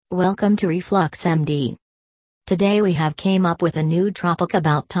Welcome to Reflux MD. Today we have came up with a new topic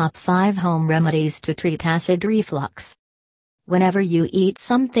about top 5 home remedies to treat acid reflux. Whenever you eat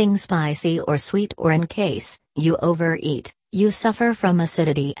something spicy or sweet, or in case you overeat, you suffer from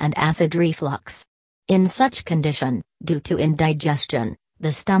acidity and acid reflux. In such condition, due to indigestion,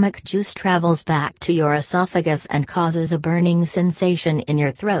 the stomach juice travels back to your esophagus and causes a burning sensation in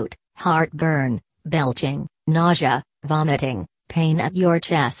your throat, heartburn, belching, nausea, vomiting, pain at your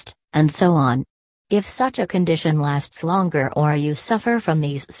chest, and so on. If such a condition lasts longer or you suffer from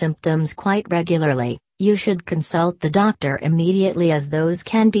these symptoms quite regularly, you should consult the doctor immediately, as those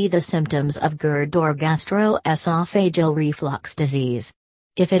can be the symptoms of GERD or gastroesophageal reflux disease.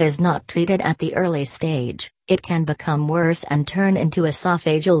 If it is not treated at the early stage, it can become worse and turn into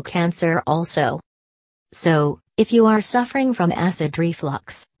esophageal cancer also. So, if you are suffering from acid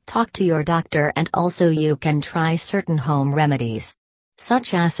reflux, talk to your doctor, and also you can try certain home remedies.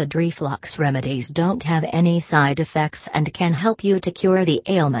 Such acid reflux remedies don't have any side effects and can help you to cure the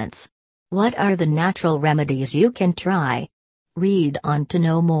ailments. What are the natural remedies you can try? Read on to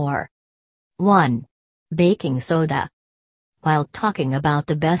know more. 1. Baking soda. While talking about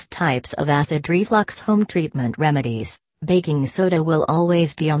the best types of acid reflux home treatment remedies, baking soda will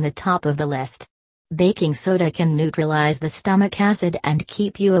always be on the top of the list. Baking soda can neutralize the stomach acid and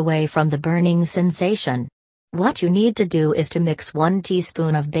keep you away from the burning sensation. What you need to do is to mix 1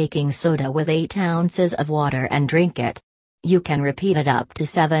 teaspoon of baking soda with 8 ounces of water and drink it. You can repeat it up to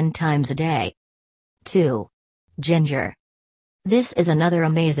 7 times a day. 2. Ginger. This is another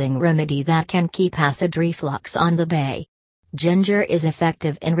amazing remedy that can keep acid reflux on the bay. Ginger is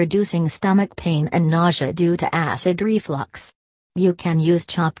effective in reducing stomach pain and nausea due to acid reflux. You can use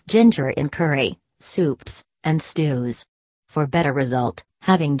chopped ginger in curry, soups, and stews. For better result,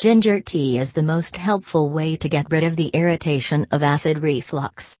 having ginger tea is the most helpful way to get rid of the irritation of acid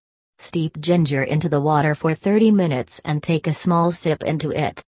reflux. Steep ginger into the water for 30 minutes and take a small sip into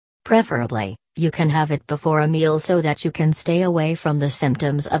it. Preferably, you can have it before a meal so that you can stay away from the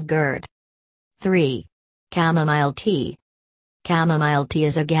symptoms of GERD. 3. Chamomile tea. Chamomile tea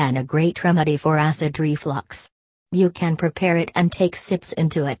is again a great remedy for acid reflux. You can prepare it and take sips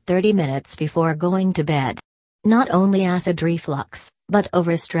into it 30 minutes before going to bed. Not only acid reflux, but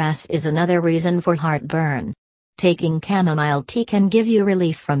overstress is another reason for heartburn. Taking chamomile tea can give you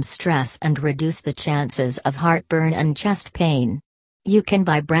relief from stress and reduce the chances of heartburn and chest pain. You can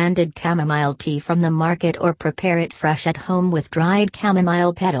buy branded chamomile tea from the market or prepare it fresh at home with dried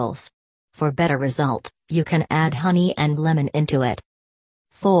chamomile petals. For better result, you can add honey and lemon into it.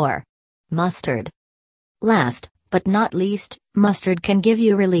 4. Mustard. Last, but not least, mustard can give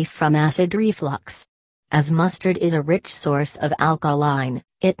you relief from acid reflux. As mustard is a rich source of alkaline,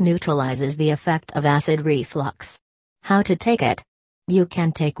 it neutralizes the effect of acid reflux. How to take it? You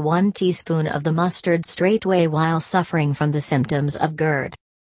can take 1 teaspoon of the mustard straightway while suffering from the symptoms of GERD.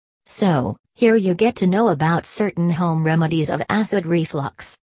 So, here you get to know about certain home remedies of acid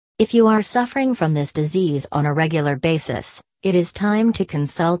reflux. If you are suffering from this disease on a regular basis, it is time to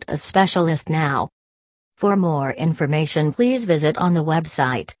consult a specialist now. For more information, please visit on the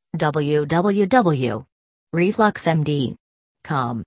website www.refluxmd.com.